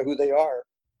become part of who they are.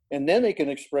 And then they can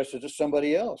express it to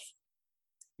somebody else.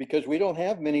 Because we don't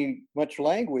have much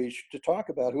language to talk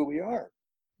about who we are.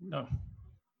 No.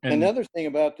 And another thing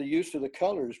about the use of the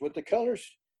colors, what the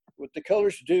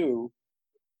colors do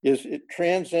is it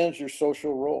transcends your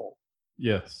social role.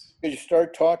 Yes. Because you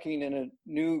start talking in a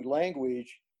new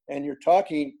language, and you're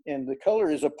talking, and the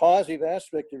color is a positive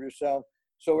aspect of yourself.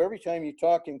 So every time you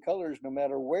talk in colors, no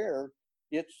matter where,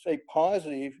 it's a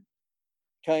positive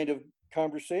kind of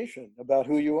conversation about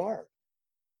who you are.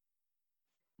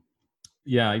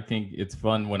 Yeah, I think it's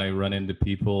fun when I run into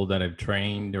people that I've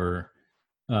trained or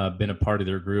been a part of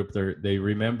their group. They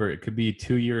remember. It could be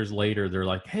 2 years later. They're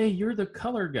like, "Hey, you're the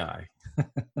color guy,"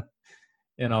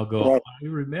 and I'll go, Right. "I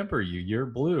remember you. You're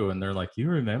blue," and they're like, "You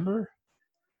remember?"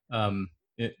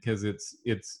 Because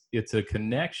it's a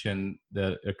connection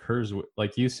that occurs,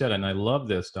 like you said, and I love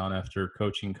this, Don. After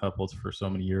coaching couples for so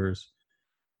many years,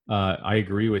 I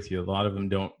agree with you. A lot of them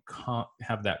don't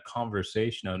have that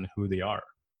conversation on who they are.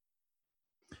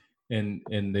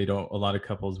 And they don't, a lot of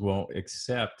couples won't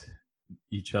accept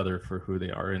each other for who they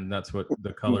are, and that's what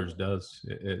the colors does.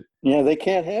 Yeah, they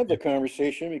can't have the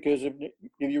conversation because if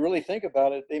you really think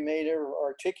about it, they may never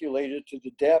articulate it to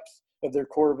the depth of their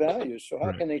core values. So how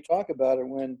Right. can they talk about it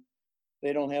when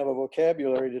they don't have a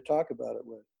vocabulary to talk about it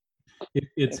with?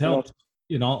 It's helped.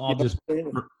 I'll just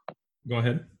go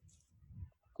ahead.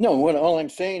 No, all I'm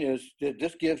saying is that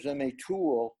this gives them a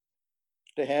tool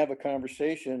to have a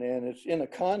conversation, and it's in a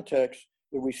context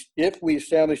that if we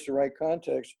establish the right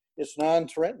context, it's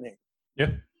non-threatening.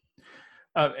 Yeah.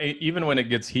 Even when it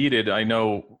gets heated, I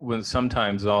know when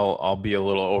sometimes I'll be a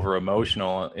little over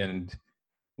emotional, and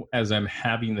as I'm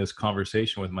having this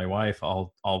conversation with my wife,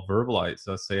 I'll verbalize.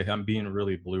 I'll say, "I'm being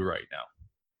really blue right now,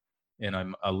 and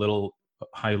I'm a little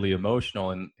highly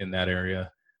emotional in that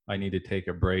area. I need to take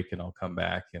a break, and I'll come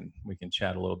back and we can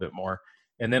chat a little bit more.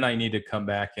 And then I need to come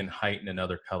back and heighten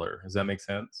another color." Does that make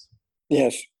sense?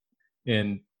 Yes.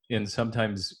 And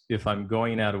sometimes if I'm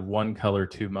going out of one color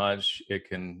too much, it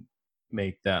can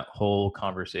make that whole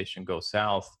conversation go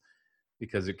south,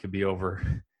 because it could be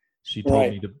over. She told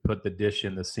me to put the dish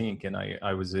in the sink, and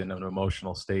I was in an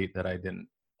emotional state that I didn't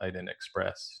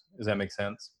express. Does that make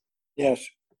sense? Yes.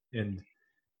 And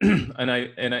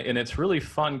And it's really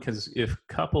fun because if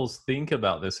couples think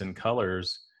about this in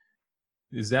colors,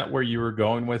 is that where you were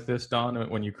going with this, Don?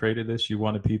 When you created this, you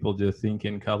wanted people to think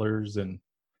in colors and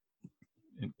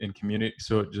in community,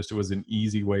 so it was an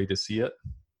easy way to see it.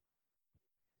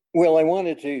 Well, I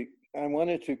wanted to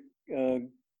uh,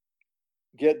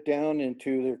 get down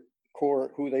into their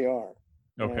core, who they are,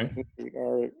 and Okay. who they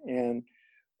are, and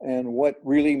what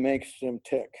really makes them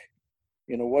tick.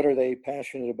 What are they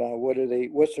passionate about?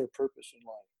 What's their purpose in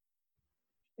life?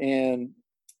 And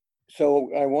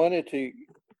so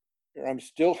I'm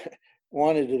still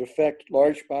wanted to affect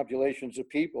large populations of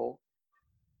people.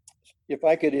 If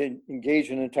I could engage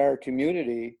an entire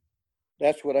community,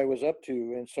 that's what I was up to.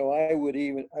 And so I would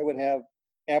have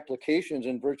applications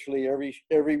in virtually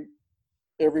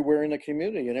everywhere in the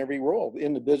community, in every role,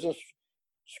 in the business,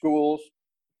 schools,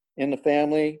 in the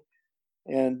family,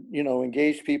 and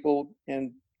engage people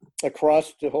and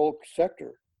across the whole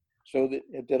sector. So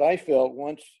that I felt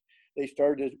once they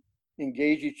started to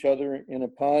engage each other in a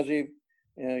positive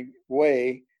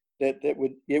way,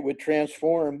 it would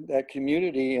transform that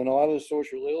community, and a lot of the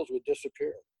social ills would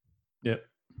disappear. Yep.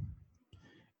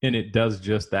 And it does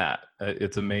just that.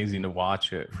 It's amazing to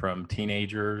watch it from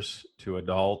teenagers to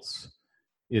adults.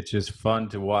 It's just fun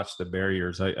to watch the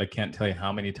barriers. I can't tell you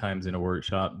how many times in a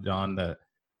workshop, John, that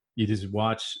you just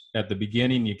watch at the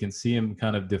beginning, you can see them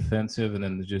kind of defensive, and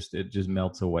then it just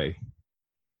melts away.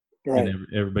 And Right.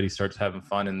 everybody starts having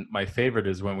fun. And my favorite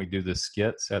is when we do the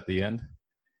skits at the end,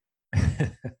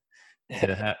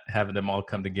 having them all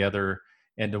come together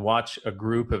and to watch a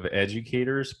group of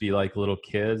educators be like little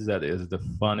kids. That is the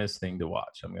funnest thing to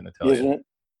watch. I'm going to tell you. Isn't it?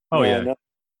 Oh No, yeah, no,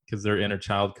 because their inner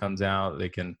child comes out. They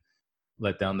can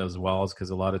let down those walls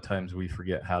because a lot of times we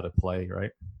forget how to play,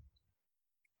 right?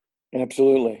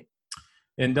 absolutely.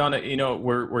 And Donna,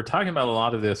 we're talking about a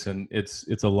lot of this, and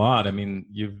it's a lot. I mean,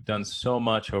 you've done so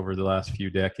much over the last few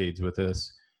decades with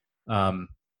this. Um,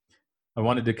 I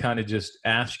wanted to kind of just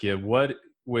ask you,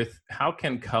 how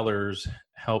can colors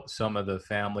help some of the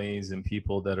families and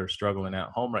people that are struggling at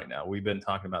home right now? We've been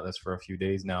talking about this for a few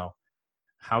days now.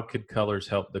 How could colors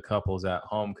help the couples at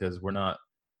home? Because we're not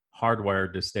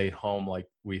hardwired to stay home like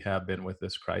we have been with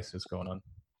this crisis going on.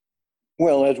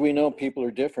 Well, as we know, people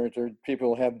are different, or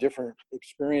people have different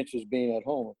experiences being at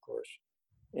home, of course,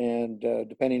 and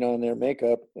depending on their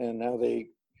makeup and how they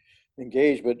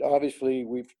engage. But obviously,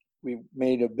 we've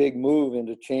made a big move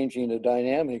into changing the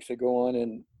dynamics that go on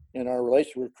in our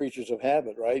relationship. We're creatures of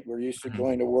habit, right? We're used to Mhm.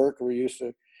 going to work. We're used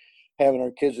to having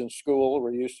our kids in school.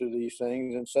 We're used to these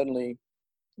things, and suddenly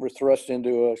we're thrust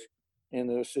into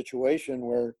a situation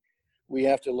where we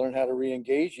have to learn how to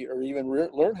re-engage, or even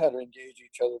learn how to engage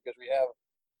each other, because we have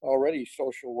already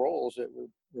social roles that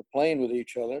we're playing with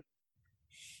each other.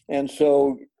 And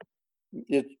so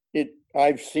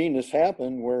I've seen this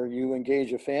happen where you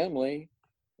engage a family,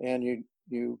 and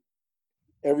you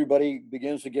everybody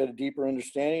begins to get a deeper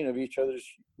understanding of each other's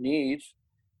needs,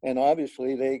 and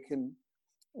obviously they can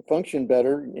function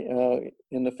better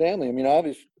in the family. I mean,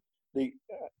 obviously,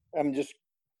 I'm just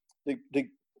the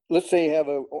let's say you have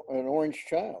an orange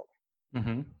child.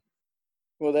 Mm-hmm.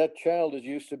 Well, that child is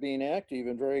used to being active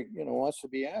and very, wants to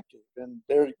be active, and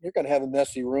you're going to have a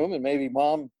messy room, and maybe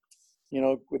mom,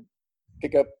 would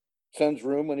pick up son's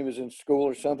room when he was in school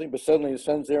or something, but suddenly his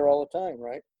son's there all the time,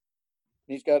 right?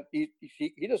 He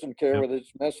doesn't care Yep. whether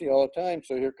it's messy all the time.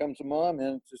 So here comes a mom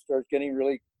and just starts getting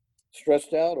really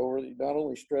stressed out not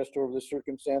only stressed over the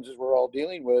circumstances we're all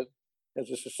dealing with as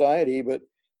a society, but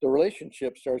the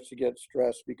relationship starts to get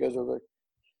stressed because of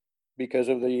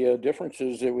the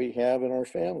differences that we have in our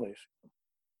families.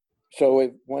 So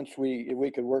if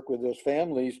we could work with those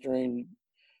families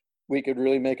we could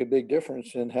really make a big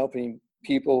difference in helping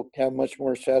people have much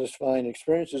more satisfying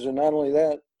experiences. And not only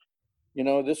that,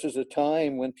 this is a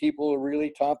time when people are really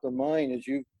top of mind, as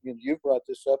you've brought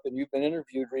this up, and you've been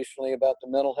interviewed recently about the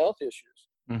mental health issues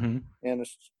Mm-hmm. and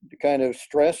the kind of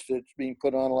stress that's being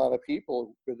put on a lot of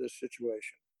people with this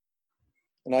situation.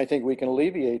 And I think we can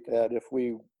alleviate that if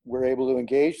we were able to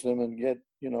engage them and get,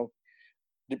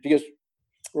 because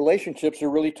relationships are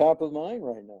really top of mind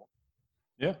right now.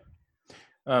 Yeah.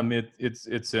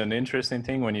 It's an interesting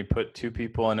thing when you put two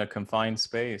people in a confined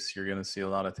space. You're going to see a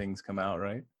lot of things come out,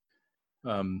 right?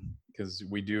 Because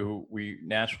we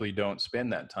naturally don't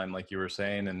spend that time like you were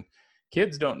saying, and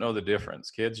kids don't know the difference.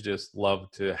 Kids just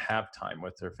love to have time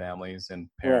with their families and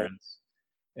Right. parents,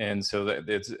 and so that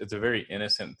it's a very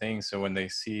innocent thing. So when they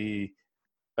see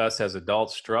us as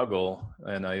adults struggle,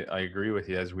 and I agree with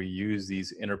you, as we use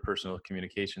these interpersonal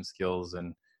communication skills,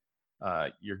 and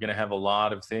you're going to have a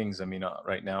lot of things. I mean,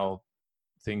 right now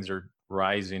things are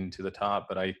rising to the top,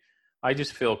 but I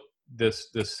just feel this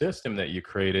system that you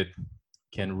created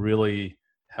can really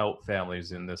help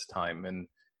families in this time. And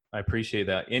I appreciate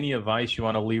that. Any advice you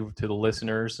want to leave to the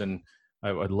listeners? And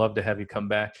I would love to have you come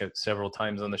back several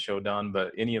times on the show, Don,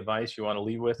 but any advice you want to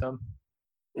leave with them?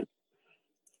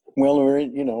 Well,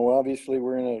 obviously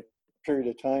we're in a period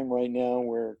of time right now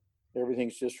where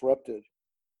everything's disrupted.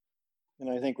 And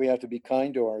I think we have to be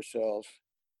kind to ourselves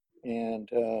and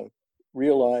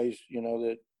realize,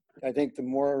 that I think the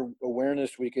more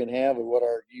awareness we can have of what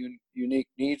our unique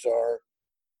needs are,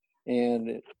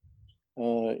 and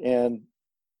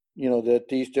that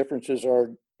these differences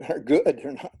are good,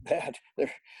 they're not bad.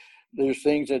 There's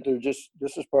things that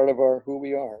this is part of who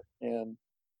we are, and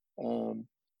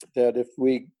that if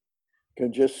we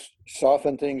can just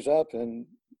soften things up and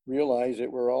realize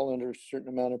that we're all under a certain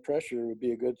amount of pressure, would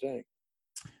be a good thing.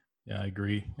 Yeah, I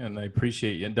agree. And I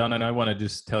appreciate you. And Don, and I want to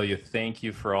just tell you, thank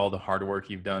you for all the hard work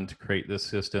you've done to create this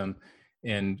system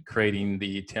and creating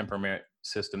the temperament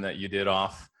system that you did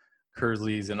off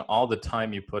Kearsley's, and all the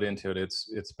time you put into it.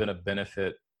 It's been a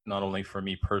benefit, not only for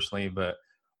me personally, but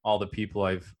all the people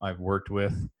I've worked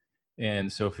with.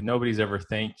 And so if nobody's ever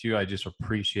thanked you, I just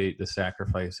appreciate the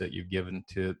sacrifice that you've given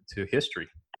to history,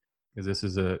 because this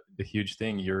is a huge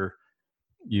thing.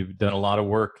 You've done a lot of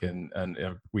work, and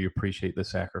we appreciate the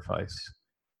sacrifice.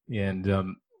 And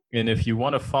if you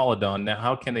want to follow Don, now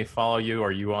how can they follow you?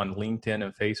 Are you on LinkedIn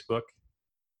and Facebook?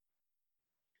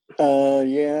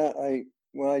 Yeah,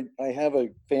 I have a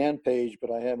fan page, but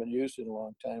I haven't used it in a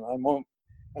long time. I'm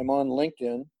on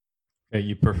LinkedIn. Okay,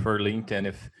 you prefer LinkedIn.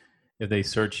 If they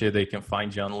search you, they can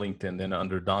find you on LinkedIn then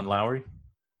under Don Lowry?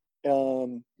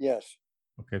 Yes.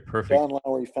 Okay, perfect. Don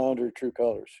Lowry, founder, True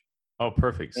Colors. Oh,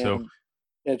 perfect. And so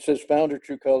it says founder,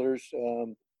 True Colors,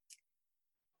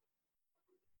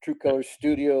 True Colors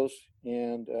Studios,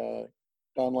 and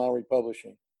Don Lowry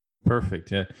Publishing.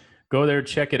 Perfect. Yeah. Go there,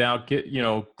 check it out. Get,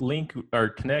 link or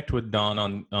connect with Don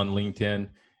on LinkedIn.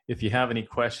 If you have any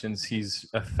questions, he's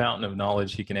a fountain of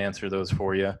knowledge. He can answer those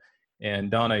for you.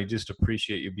 And Don, I just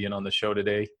appreciate you being on the show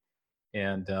today,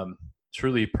 and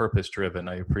truly purpose driven.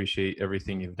 I appreciate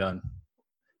everything you've done.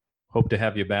 Hope to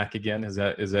have you back again. Is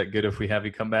that good if we have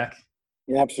you come back?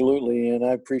 Yeah, absolutely. And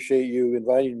I appreciate you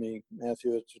inviting me,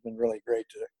 Matthew. It's been really great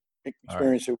to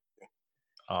experience it.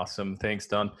 Awesome. Thanks,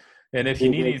 Don. And if you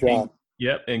need anything,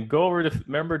 yep. And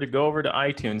remember to go over to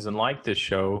iTunes and like this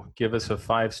show, give us a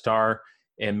 5-star,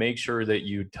 and make sure that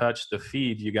you touch the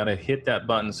feed. You got to hit that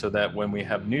button so that when we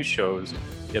have new shows,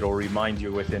 it'll remind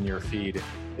you within your feed.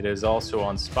 It is also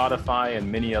on Spotify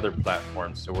and many other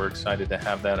platforms. So we're excited to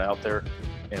have that out there,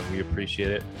 and we appreciate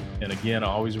it. And again,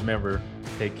 always remember,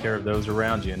 take care of those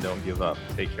around you and don't give up.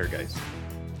 Take care, guys.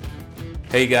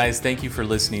 Hey guys, thank you for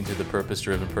listening to the Purpose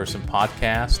Driven Person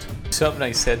podcast. Something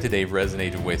I said today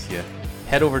resonated with you.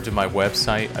 Head over to my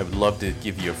website. I would love to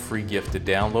give you a free gift to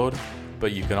download,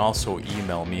 but you can also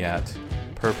email me at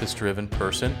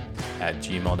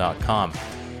purposedrivenperson@gmail.com.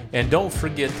 And don't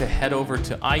forget to head over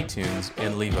to iTunes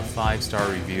and leave a 5-star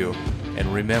review.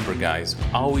 And remember, guys,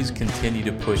 always continue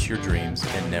to push your dreams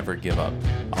and never give up.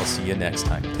 I'll see you next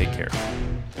time. Take care.